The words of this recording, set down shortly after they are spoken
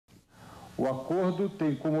O acordo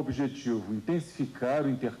tem como objetivo intensificar o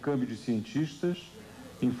intercâmbio de cientistas,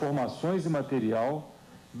 informações e material,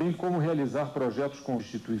 bem como realizar projetos com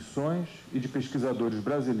instituições e de pesquisadores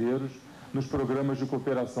brasileiros nos programas de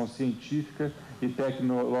cooperação científica e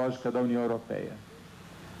tecnológica da União Europeia.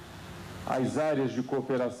 As áreas de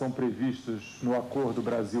cooperação previstas no Acordo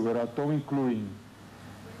Brasil-Euratom incluem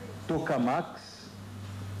tokamaks,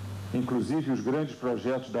 inclusive os grandes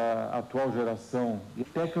projetos da atual geração,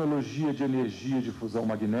 tecnologia de energia de fusão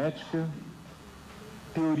magnética,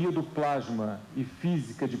 teoria do plasma e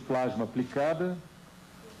física de plasma aplicada,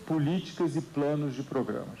 políticas e planos de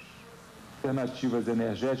programas, alternativas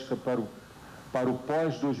energéticas para o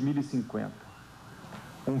pós-2050.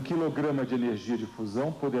 1 quilograma de energia de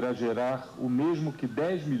fusão poderá gerar o mesmo que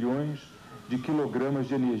 10 milhões de quilogramas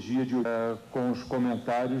de energia com os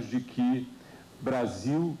comentários de que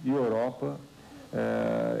Brasil e Europa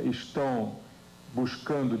estão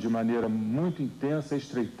buscando de maneira muito intensa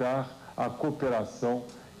estreitar a cooperação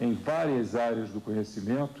em várias áreas do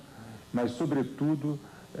conhecimento, mas, sobretudo,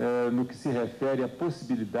 no que se refere à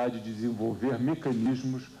possibilidade de desenvolver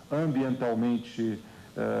mecanismos ambientalmente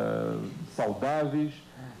saudáveis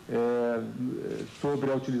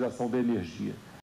sobre a utilização da energia.